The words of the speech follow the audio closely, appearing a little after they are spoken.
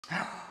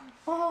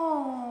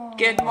Oh.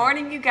 Good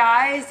morning, you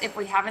guys. If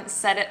we haven't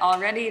said it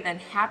already, then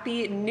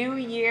Happy New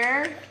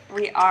Year.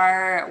 We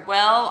are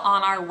well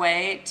on our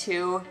way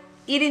to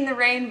eating the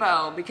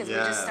rainbow because we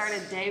just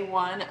started day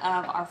one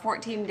of our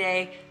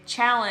 14-day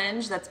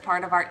challenge that's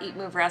part of our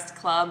EatMoveRest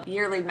Club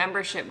yearly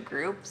membership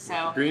group.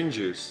 So green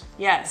juice.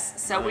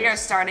 Yes, so we are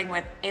starting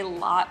with a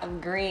lot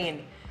of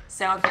green.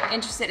 So if you're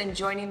interested in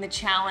joining the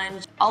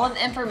challenge, all of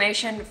the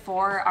information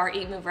for our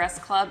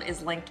EatMoveRest Club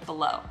is linked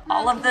below.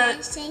 All of the... Can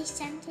I say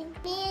something?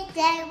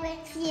 That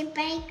with your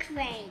bike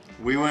ride.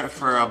 We went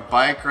for a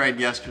bike ride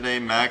yesterday.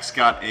 Max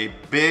got a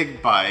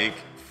big bike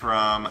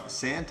from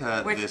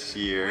Santa this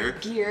year.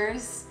 With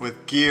gears.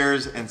 With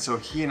gears, and so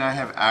he and I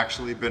have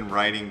actually been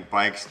riding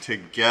bikes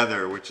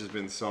together, which has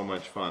been so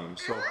much fun. I'm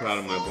so proud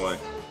of my boy.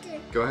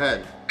 Go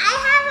ahead. I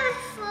have a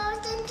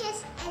frozen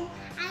kiss,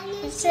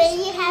 and so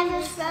you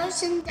have a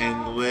frozen doll.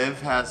 And Liv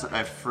has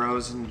a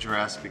frozen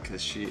dress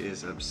because she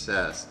is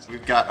obsessed.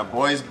 We've got a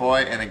boy's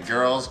boy and a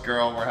girl's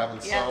girl. We're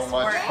having so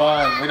much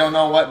fun. We don't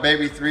know what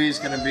baby 3 is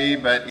gonna be,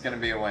 but it's gonna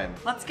be a win.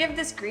 Let's give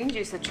this green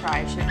juice a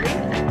try, should we?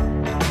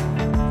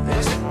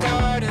 There's a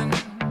garden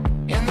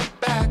in the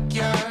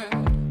backyard,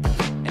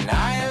 and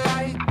I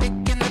like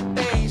picking the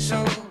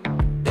basil.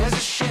 There's a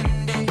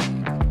shindig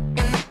in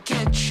the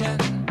kitchen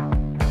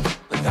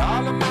with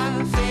all of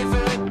my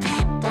favorite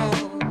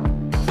people.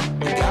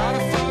 We got a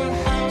full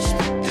house,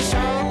 but there's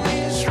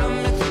always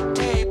room at the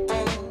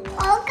table.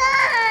 Oh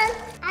God,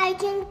 I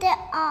can do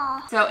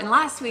all. So in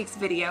last week's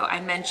video, I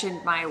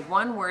mentioned my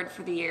one word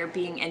for the year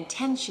being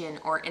intention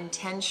or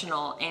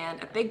intentional,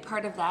 and a big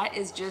part of that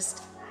is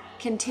just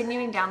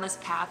continuing down this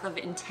path of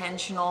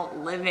intentional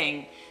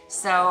living.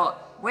 So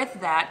with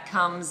that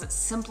comes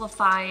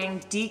simplifying,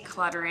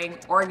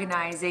 decluttering,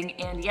 organizing,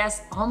 and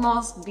yes,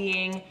 almost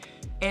being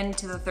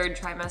into the 3rd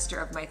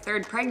trimester of my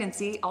 3rd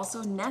pregnancy.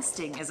 Also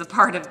nesting is a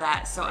part of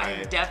that. So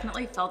I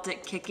definitely felt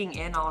it kicking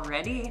in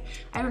already.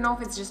 I don't know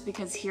if it's just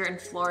because here in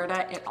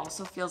Florida, it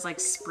also feels like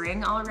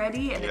spring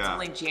already and it's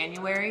only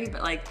January,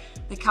 but like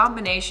the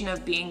combination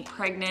of being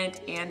pregnant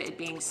and it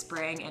being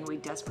spring, and we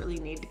desperately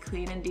need to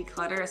clean and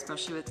declutter,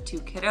 especially with 2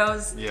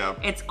 kiddos.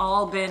 It's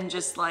all been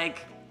just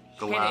like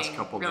the last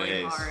couple really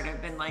days. Hard.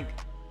 I've been like,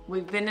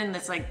 we've been in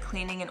this like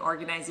cleaning and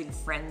organizing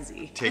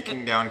frenzy.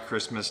 Taking down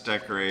Christmas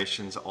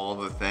decorations, all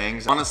the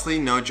things. Honestly,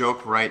 no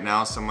joke, right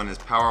now someone is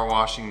power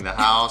washing the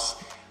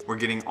house. We're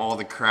getting all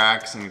the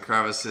cracks and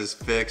crevices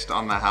fixed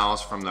on the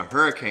house from the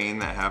hurricane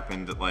that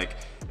happened like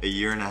a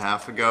year and a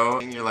half ago.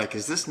 And you're like,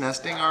 is this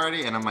nesting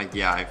already? And I'm like,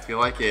 yeah, I feel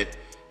like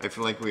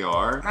we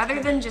are.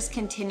 Rather than just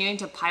continuing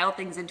to pile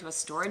things into a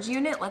storage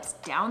unit, let's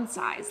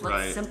downsize,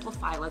 let's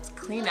simplify, let's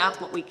clean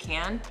up what we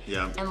can.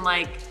 And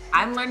like,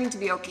 I'm learning to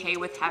be okay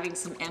with having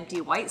some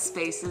empty white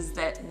spaces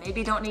that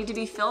maybe don't need to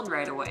be filled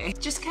right away.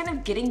 Just kind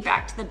of getting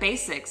back to the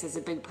basics is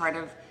a big part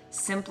of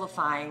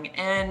simplifying.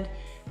 And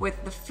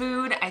with the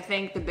food, I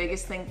think the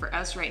biggest thing for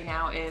us right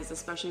now is,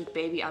 especially with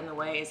baby on the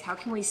way, is how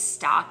can we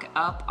stock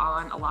up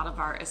on a lot of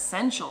our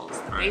essentials,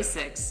 the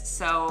basics.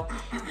 So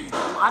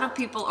a lot of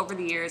people over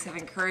the years have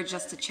encouraged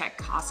us to check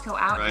Costco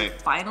out. We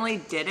finally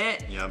did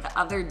it the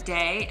other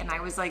day, and I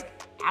was like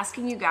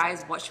asking you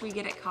guys, what should we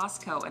get at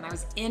Costco? And I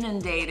was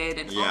inundated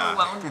and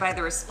overwhelmed by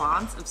the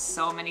response of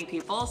so many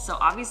people. So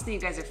obviously you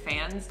guys are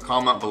fans.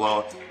 Comment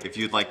below if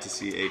you'd like to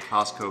see a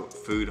Costco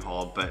food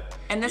haul,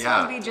 and this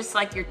won't be just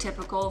like your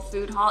typical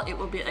food haul. It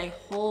will be a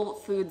whole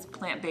foods,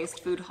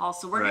 plant-based food haul.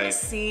 So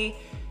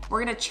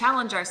we're gonna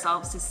challenge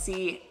ourselves to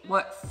see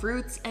what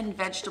fruits and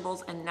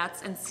vegetables and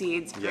nuts and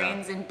seeds,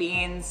 grains and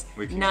beans,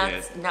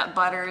 nuts, nut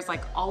butters,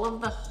 like all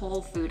of the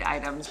whole food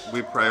items.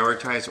 We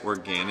prioritize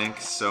organic,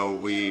 so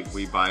we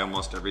buy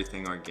almost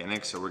everything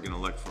organic, so we're gonna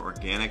look for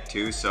organic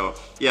too. So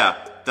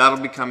yeah, that'll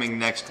be coming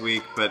next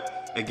week.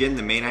 But again,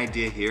 the main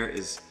idea here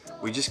is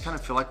we just kind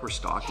of feel like we're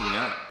stocking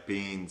up.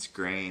 Beans,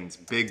 grains,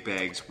 big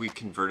bags. We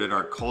converted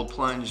our cold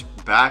plunge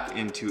back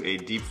into a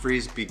deep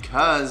freeze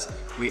because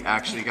we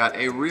actually got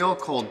a real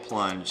cold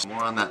plunge.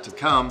 More on that to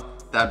come.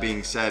 That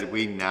being said,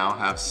 we now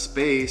have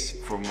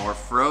space for more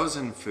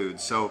frozen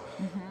food. So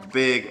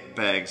big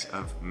bags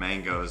of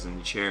mangoes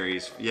and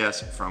cherries,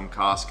 yes, from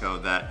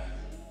Costco, that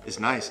is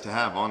nice to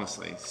have,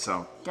 honestly.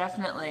 So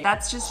definitely,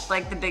 that's just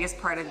like the biggest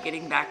part of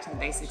getting back to the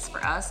basics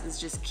for us, is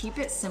just keep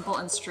it simple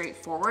and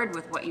straightforward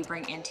with what you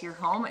bring into your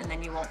home, and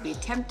then you won't be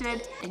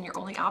tempted, and your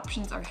only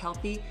options are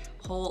healthy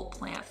whole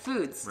plant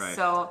foods.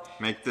 So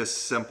make this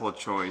simple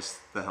choice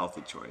the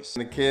healthy choice.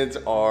 The kids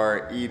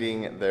are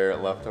eating their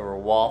leftover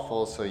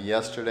waffles. So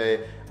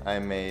yesterday I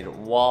made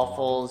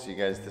waffles. You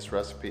guys, this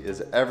recipe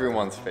is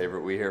everyone's favorite.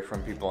 We hear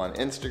from people on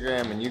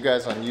Instagram and you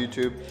guys on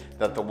YouTube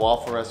that the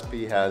waffle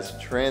recipe has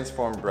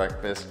transformed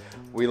breakfast.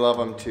 We love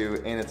them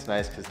too, and it's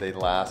nice because they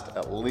last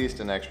at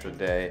least an extra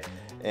day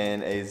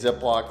in a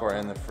Ziploc or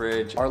in the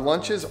fridge. Our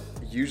lunches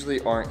usually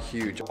aren't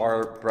huge.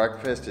 Our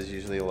breakfast is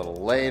usually a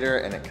little later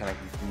and it kind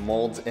of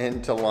molds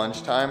into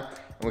lunchtime,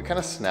 and we kind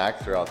of snack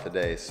throughout the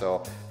day.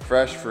 So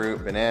fresh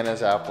fruit,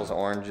 bananas, apples,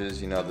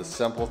 oranges, you know, the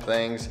simple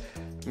things.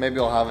 Maybe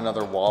I'll have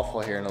another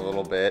waffle here in a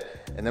little bit.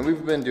 And then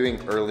we've been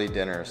doing early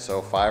dinners,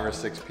 so 5 or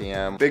 6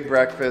 p.m. Big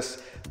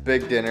breakfasts,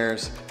 big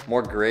dinners,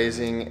 more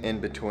grazing in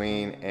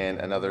between, and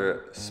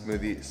another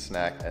smoothie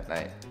snack at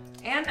night.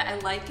 And I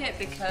like it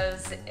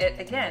because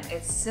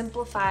it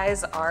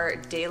simplifies our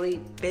daily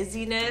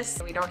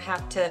busyness. We don't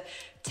have to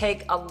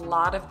take a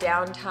lot of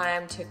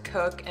downtime to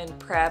cook and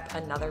prep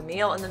another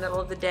meal in the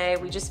middle of the day.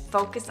 We just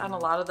focus on a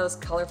lot of those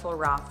colorful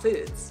raw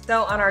foods.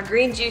 So on our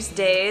green juice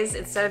days,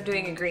 instead of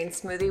doing a green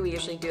smoothie, we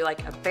usually do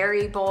like a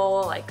berry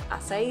bowl, like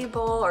acai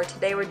bowl, or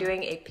today we're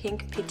doing a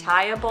pink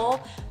pitaya bowl.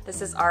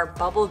 This is our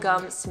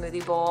bubblegum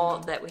smoothie bowl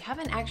that we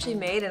haven't actually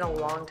made in a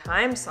long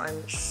time, so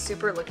I'm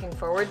super looking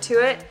forward to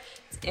it.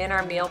 It's in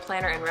our meal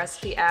planner and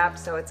recipe app,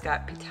 so it's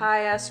got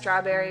pitaya,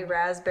 strawberry,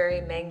 raspberry,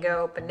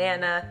 mango,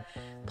 banana,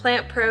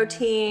 plant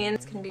protein.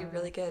 It's gonna be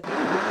really good. So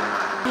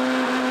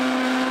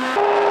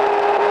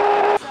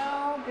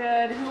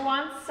good. Who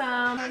wants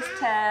some? Taste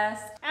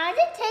test. I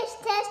want to taste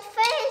test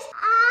first.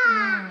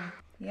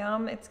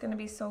 Yum, it's gonna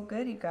be so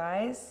good, you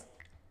guys.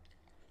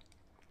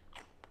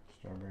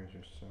 Strawberries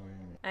are so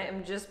yummy. I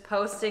am just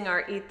posting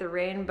our Eat the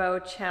Rainbow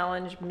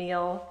Challenge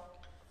meal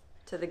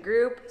to the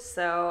group,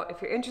 so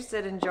if you're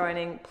interested in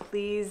joining,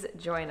 please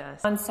join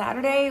us. On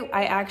Saturday,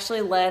 I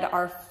actually led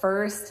our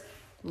first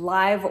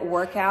live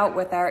workout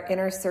with our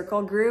inner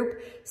circle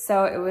group,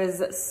 so it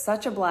was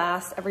such a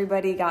blast.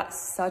 Everybody got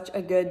such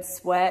a good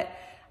sweat.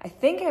 I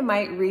think I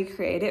might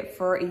recreate it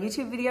for a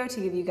YouTube video to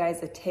give you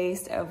guys a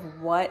taste of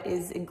what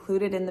is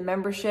included in the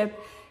membership.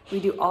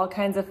 We do all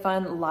kinds of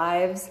fun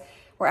lives.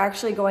 We're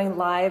actually going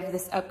live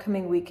this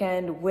upcoming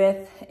weekend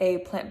with a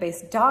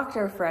plant-based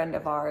doctor friend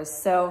of ours.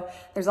 So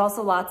there's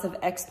also lots of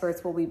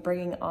experts we'll be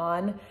bringing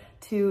on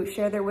to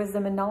share their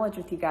wisdom and knowledge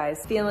with you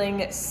guys.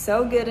 Feeling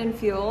so good and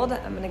fueled.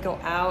 I'm gonna go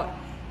out,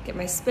 get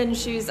my spin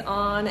shoes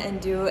on, and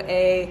do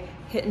a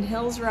Hit and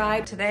Hills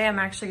ride. Today I'm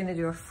actually gonna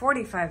do a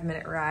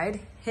 45-minute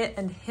ride, Hit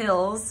and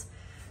Hills.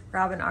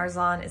 Robin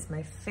Arzon is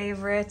my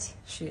favorite.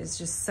 She is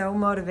just so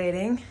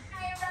motivating.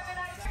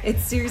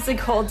 It's seriously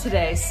cold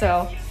today,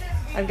 so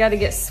I've got to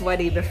get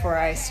sweaty before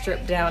I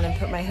strip down and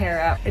put my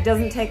hair up. It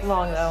doesn't take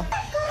long though.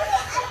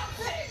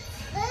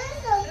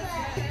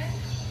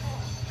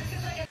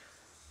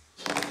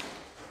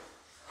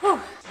 Whew.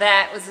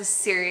 That was a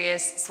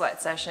serious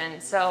sweat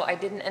session. So I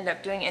didn't end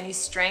up doing any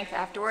strength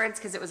afterwards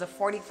because it was a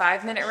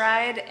 45-minute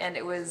ride and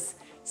it was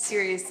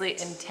seriously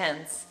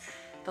intense.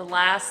 The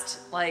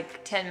last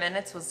like 10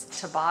 minutes was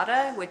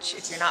Tabata, which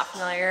if you're not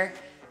familiar,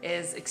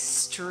 is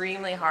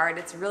extremely hard.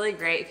 It's really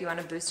great if you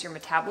want to boost your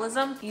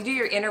metabolism. You do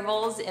your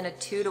intervals in a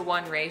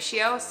 2-to-1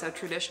 ratio. So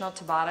traditional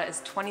Tabata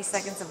is 20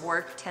 seconds of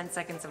work, 10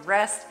 seconds of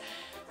rest.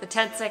 The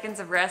 10 seconds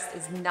of rest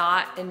is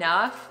not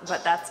enough,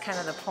 but that's kind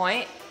of the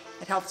point.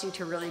 It helps you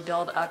to really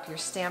build up your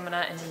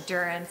stamina and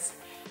endurance,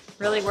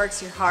 really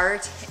works your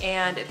heart,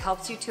 and it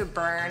helps you to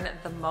burn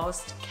the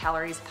most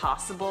calories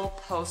possible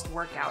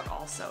post-workout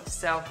also.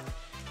 So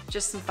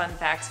just some fun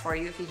facts for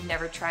you if you've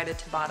never tried a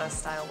Tabata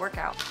style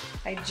workout.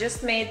 I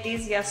just made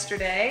these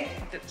yesterday.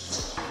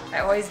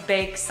 I always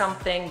bake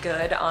something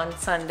good on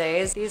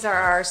Sundays. These are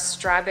our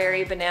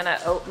strawberry banana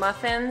oat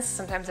muffins.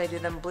 Sometimes I do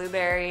them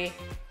blueberry,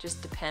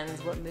 just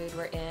depends what mood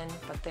we're in,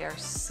 but they are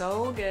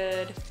so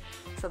good.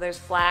 So there's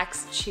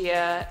flax,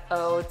 chia,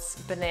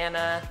 oats,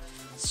 banana,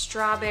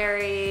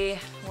 strawberry.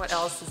 What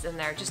else is in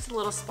there? Just a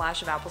little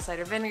splash of apple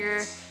cider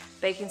vinegar,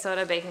 baking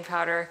soda, baking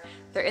powder.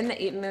 They're in the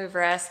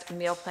EatMoveRest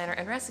meal planner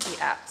and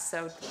recipe app,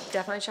 so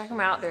definitely check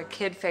them out. They're a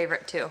kid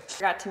favorite too.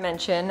 Forgot to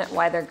mention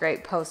why they're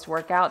great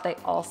post-workout. They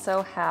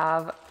also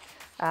have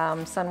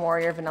Sun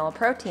Warrior vanilla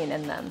protein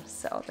in them,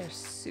 so they're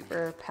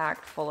super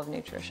packed full of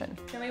nutrition.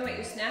 Tell me what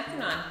you're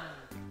snacking on.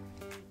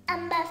 A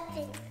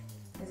muffin.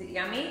 Is it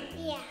yummy?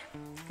 Yeah.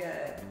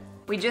 Good.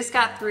 We just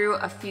got through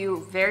a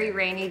few very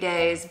rainy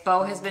days.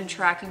 Bo has been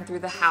tracking through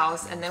the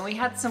house, and then we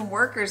had some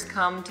workers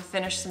come to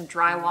finish some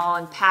drywall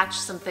and patch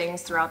some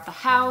things throughout the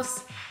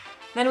house.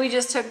 Then we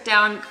just took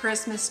down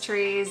Christmas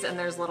trees, and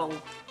there's little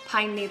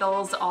pine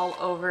needles all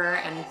over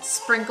and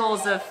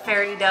sprinkles of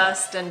fairy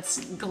dust and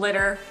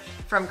glitter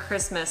from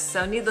Christmas.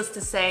 So needless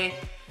to say,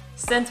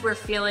 since we're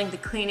feeling the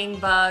cleaning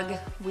bug,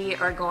 we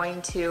are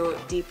going to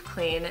deep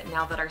clean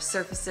now that our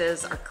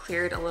surfaces are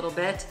cleared a little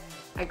bit.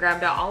 I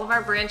grabbed out all of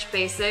our branch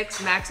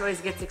basics. Max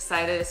always gets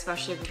excited,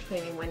 especially if you're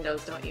cleaning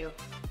windows, don't you?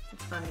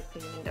 It's fun to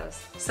clean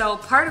windows. So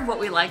part of what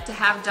we like to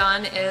have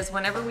done is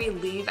whenever we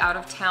leave out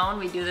of town,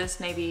 we do this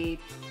maybe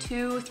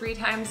 2-3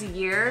 times a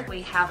year.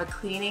 We have a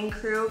cleaning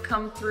crew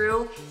come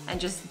through and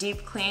just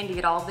deep clean to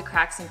get all of the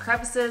cracks and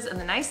crevices. And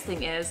the nice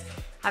thing is,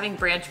 having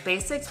branch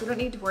basics, we don't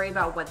need to worry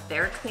about what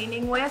they're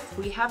cleaning with.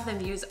 We have them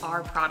use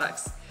our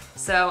products.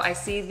 So I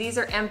see these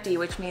are empty,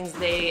 which means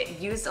they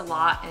used a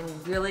lot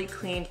and really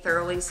cleaned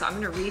thoroughly. So I'm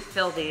gonna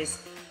refill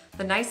these.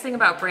 The nice thing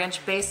about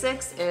branch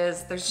basics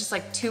is there's just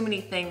like too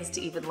many things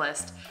to even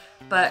list.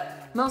 but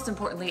most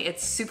importantly,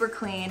 it's super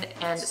clean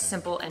and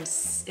simple, and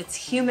it's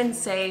human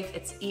safe,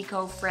 it's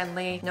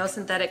eco-friendly, no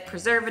synthetic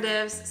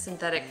preservatives,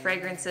 synthetic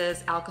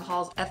fragrances,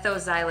 alcohols,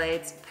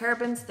 ethoxylates,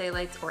 parabens,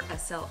 phthalates, or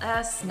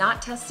SLS,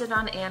 not tested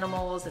on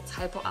animals, it's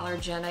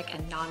hypoallergenic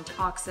and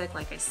non-toxic,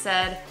 like I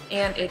said,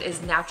 and it is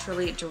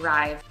naturally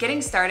derived.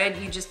 Getting started,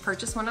 you just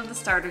purchase one of the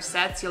starter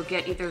sets. You'll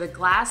get either the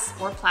glass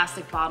or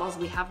plastic bottles.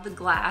 We have the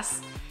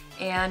glass.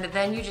 And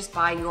then you just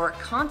buy your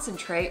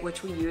concentrate,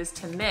 which we use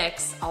to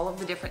mix all of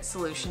the different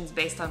solutions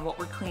based on what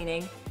we're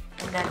cleaning,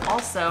 and then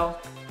also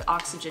the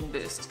oxygen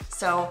boost.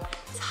 So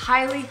it's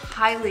highly,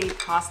 highly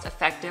cost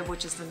effective,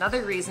 which is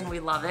another reason we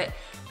love it,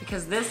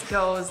 because this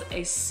goes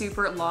a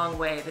super long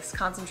way. This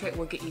concentrate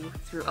will get you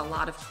through a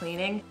lot of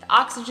cleaning. The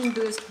oxygen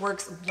boost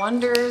works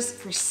wonders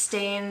for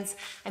stains.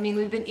 I mean,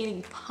 we've been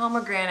eating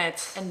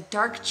pomegranates and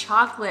dark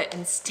chocolate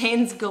and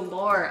stains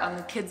galore on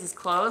the kids'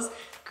 clothes.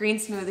 Green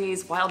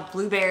smoothies, wild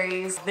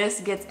blueberries.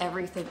 This gets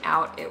everything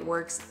out. It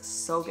works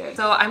so good.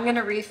 So I'm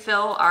gonna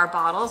refill our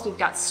bottles. We've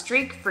got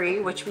streak-free,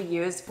 which we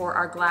use for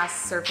our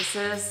glass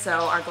surfaces. So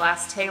our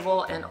glass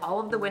table and all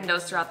of the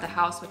windows throughout the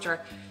house, which are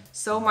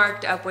so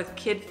marked up with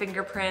kid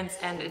fingerprints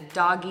and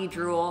doggy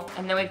drool.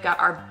 And then we've got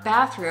our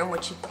bathroom,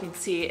 which you can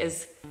see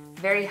is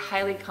very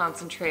highly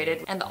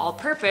concentrated, and the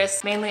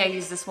all-purpose, mainly I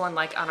use this one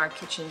like on our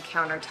kitchen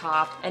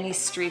countertop, any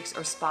streaks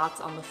or spots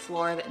on the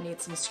floor that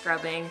need some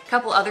scrubbing. A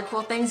couple other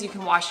cool things, you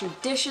can wash your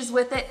dishes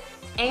with it,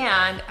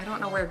 and I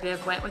don't know where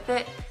Viv went with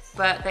it,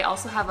 but they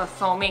also have a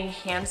foaming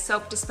hand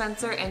soap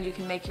dispenser, and you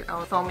can make your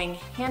own foaming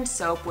hand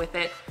soap with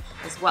it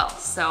as well.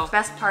 So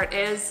best part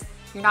is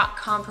you're not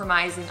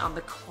compromising on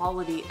the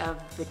quality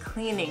of the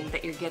cleaning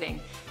that you're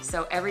getting.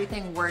 So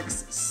everything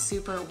works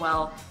super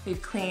well.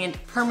 We've cleaned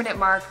permanent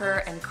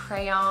marker and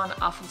crayon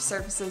off of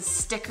surfaces,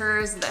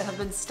 stickers that have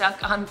been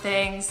stuck on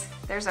things.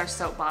 There's our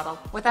soap bottle.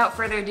 Without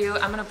further ado,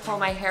 I'm gonna pull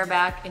my hair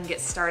back and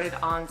get started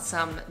on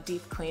some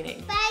deep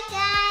cleaning. Bye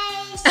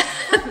guys.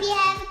 Hope you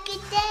have a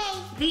good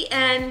day. The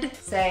end.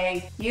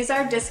 Say, use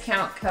our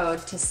discount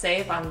code to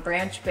save on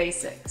Branch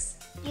Basics.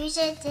 Use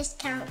a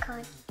discount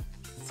code.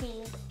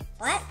 See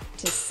what?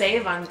 To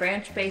save on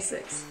Branch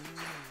Basics.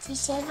 To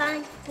save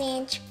on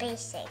Branch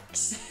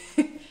Basics.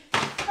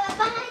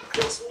 Bye-bye,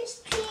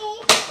 Christmas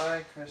tree.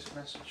 Bye,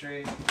 Christmas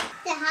tree.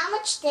 So how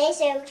much days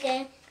are we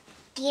going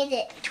to get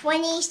it?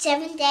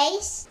 27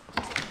 days?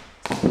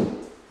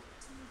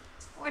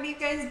 What are you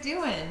guys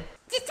doing?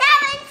 Just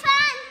having fun.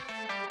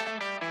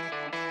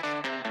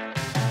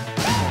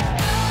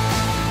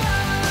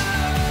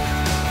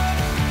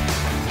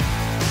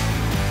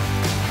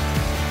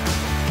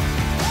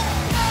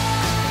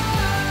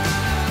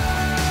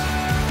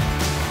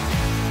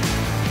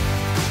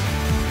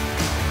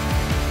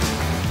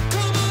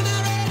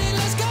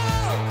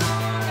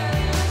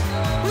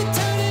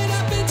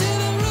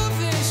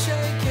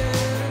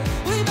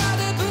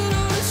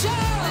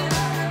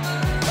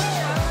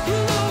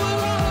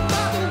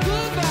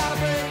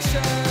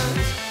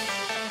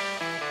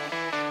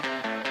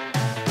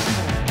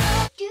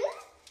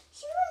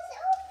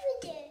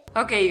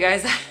 Okay, you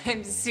guys,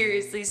 I'm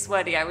seriously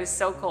sweaty. I was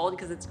so cold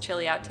because it's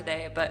chilly out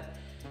today, but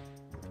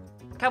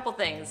a couple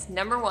things.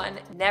 Number one,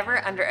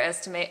 never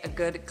underestimate a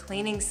good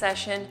cleaning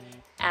session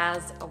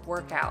as a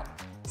workout.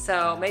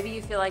 So maybe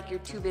you feel like you're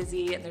too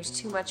busy and there's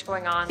too much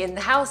going on and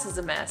the house is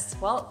a mess.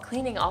 Well,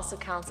 cleaning also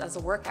counts as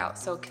a workout.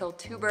 So kill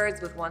two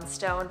birds with one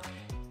stone.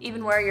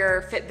 Even wear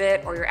your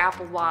Fitbit or your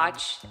Apple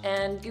Watch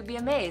and you'll be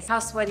amazed how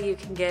sweaty you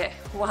can get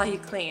while you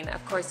clean.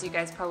 Of course, you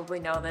guys probably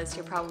know this.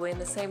 You're probably in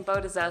the same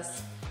boat as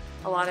us.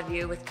 A lot of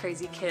you with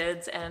crazy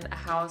kids and a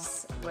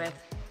house with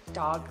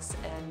dogs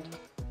and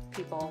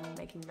people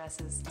making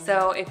messes.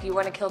 So if you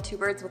want to kill two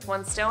birds with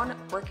one stone,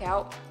 work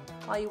out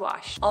while you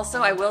wash.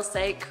 Also, I will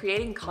say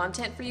creating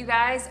content for you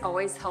guys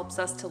always helps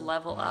us to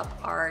level up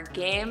our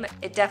game.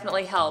 It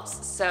definitely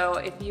helps. So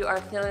if you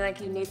are feeling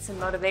like you need some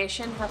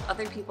motivation, have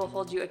other people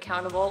hold you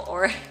accountable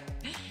or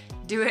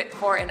do it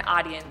for an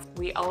audience.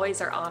 We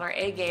always are on our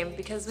A game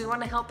because we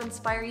want to help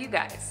inspire you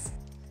guys.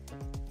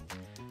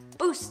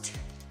 Boost!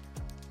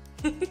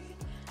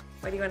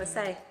 What do you want to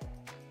say?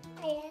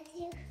 I love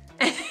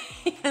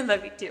you. I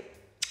love you too.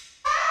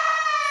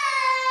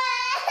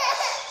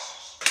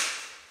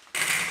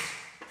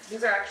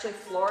 These are actually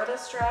Florida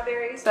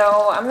strawberries.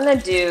 So I'm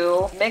gonna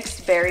do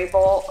mixed berry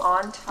bowl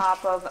on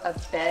top of a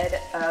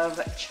bed of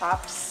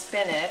chopped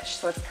spinach.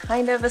 So it's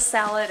kind of a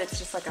salad, it's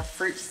just like a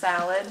fruit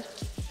salad.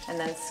 And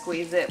then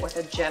squeeze it with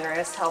a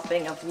generous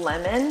helping of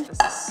lemon. This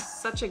is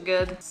such a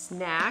good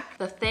snack.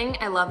 The thing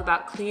I love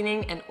about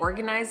cleaning and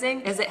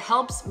organizing is it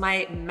helps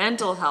my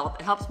mental health.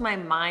 It helps my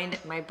mind,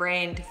 my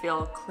brain to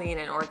feel clean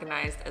and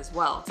organized as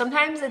well.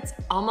 Sometimes it's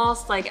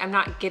almost like I'm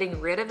not getting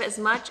rid of as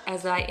much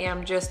as I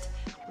am just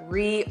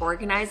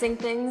reorganizing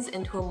things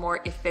into a more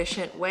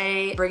efficient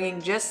way,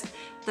 bringing just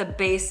the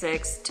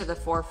basics to the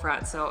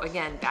forefront. So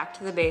again, back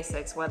to the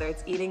basics, whether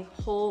it's eating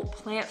whole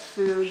plant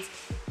foods,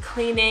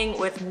 cleaning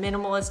with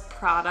minimalist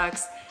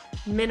products,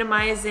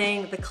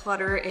 minimizing the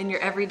clutter in your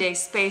everyday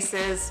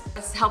spaces.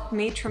 What's helped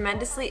me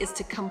tremendously is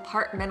to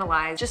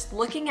compartmentalize, just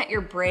looking at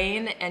your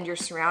brain and your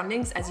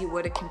surroundings as you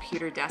would a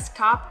computer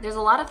desktop. There's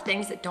a lot of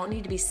things that don't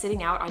need to be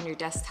sitting out on your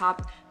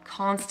desktop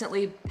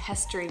constantly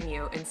pestering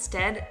you.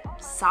 Instead,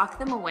 sock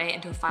them away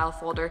into a file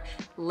folder,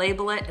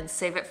 label it and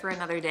save it for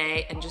another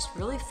day, and just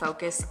really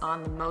focus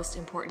on the most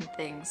important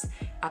things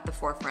at the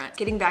forefront.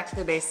 Getting back to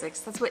the basics,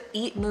 that's what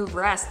Eat, Move,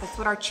 Rest, that's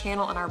what our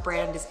channel and our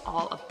brand is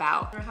all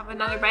about. Wanna have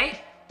another bite?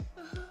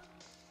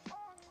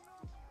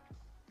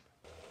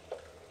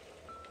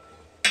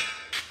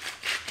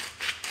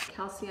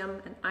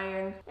 Calcium and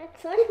iron.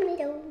 That's what it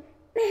made.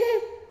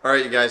 All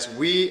right, you guys,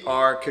 we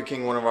are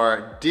cooking one of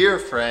our dear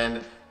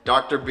friend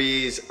Dr.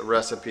 B's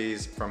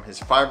recipes from his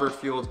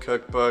fiber-fueled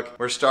cookbook.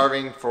 We're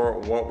starving for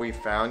what we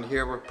found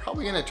here. We're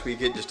probably gonna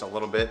tweak it just a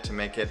little bit to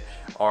make it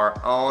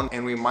our own,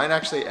 and we might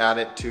actually add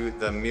it to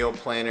the meal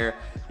planner.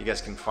 You guys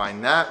can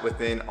find that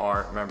within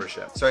our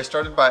membership. So I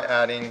started by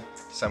adding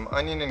some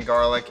onion and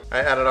garlic. I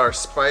added our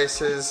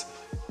spices,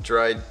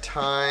 dried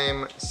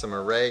thyme, some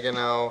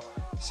oregano,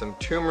 some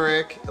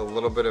turmeric, a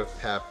little bit of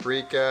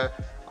paprika,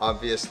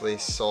 obviously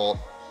salt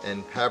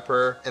and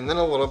pepper, and then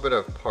a little bit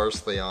of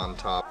parsley on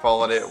top.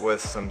 Followed it with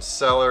some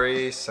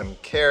celery, some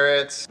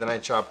carrots. Then I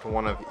chopped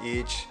one of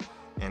each,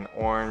 an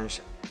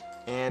orange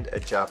and a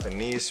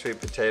Japanese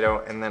sweet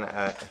potato, and then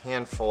a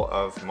handful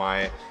of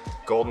my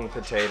golden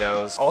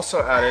potatoes.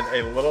 Also added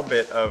a little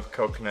bit of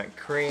coconut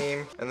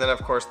cream, and then of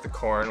course the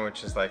corn,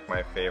 which is like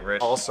my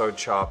favorite. Also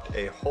chopped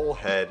a whole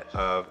head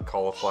of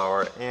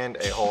cauliflower and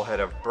a whole head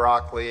of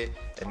broccoli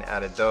and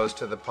added those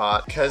to the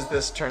pot. Because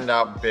this turned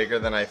out bigger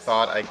than I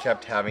thought, I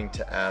kept having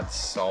to add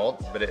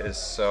salt, but it is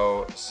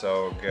so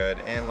good,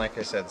 and like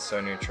I said,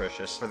 so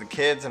nutritious. For the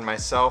kids and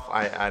myself,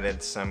 I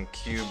added some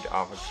cubed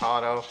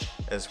avocado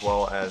as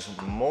well as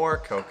more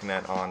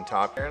coconut on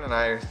top. Erin and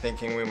I are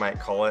thinking we might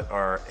call it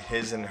our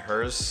his and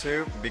hers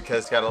soup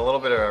because it's got a little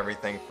bit of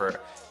everything for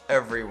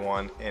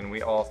everyone, and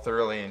we all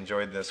thoroughly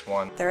enjoyed this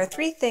one. There are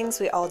 3 things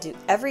we all do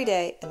every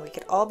day, and we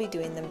could all be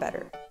doing them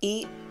better.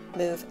 Eat,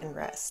 move, and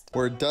rest.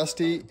 We're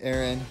Dusty,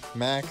 Erin,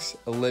 Max,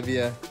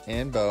 Olivia,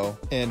 and Bo,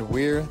 and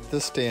we're the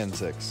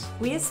Stanzics.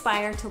 We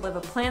aspire to live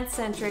a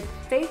plant-centric,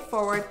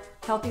 faith-forward,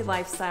 healthy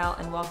lifestyle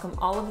and welcome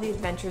all of the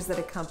adventures that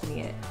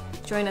accompany it.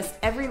 Join us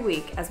every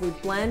week as we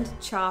blend,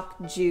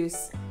 chop,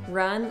 juice,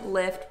 run,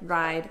 lift,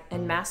 ride,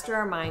 and master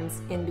our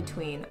minds in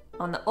between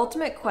on the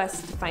ultimate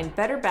quest to find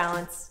better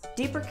balance,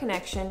 deeper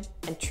connection,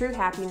 and true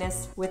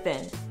happiness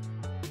within.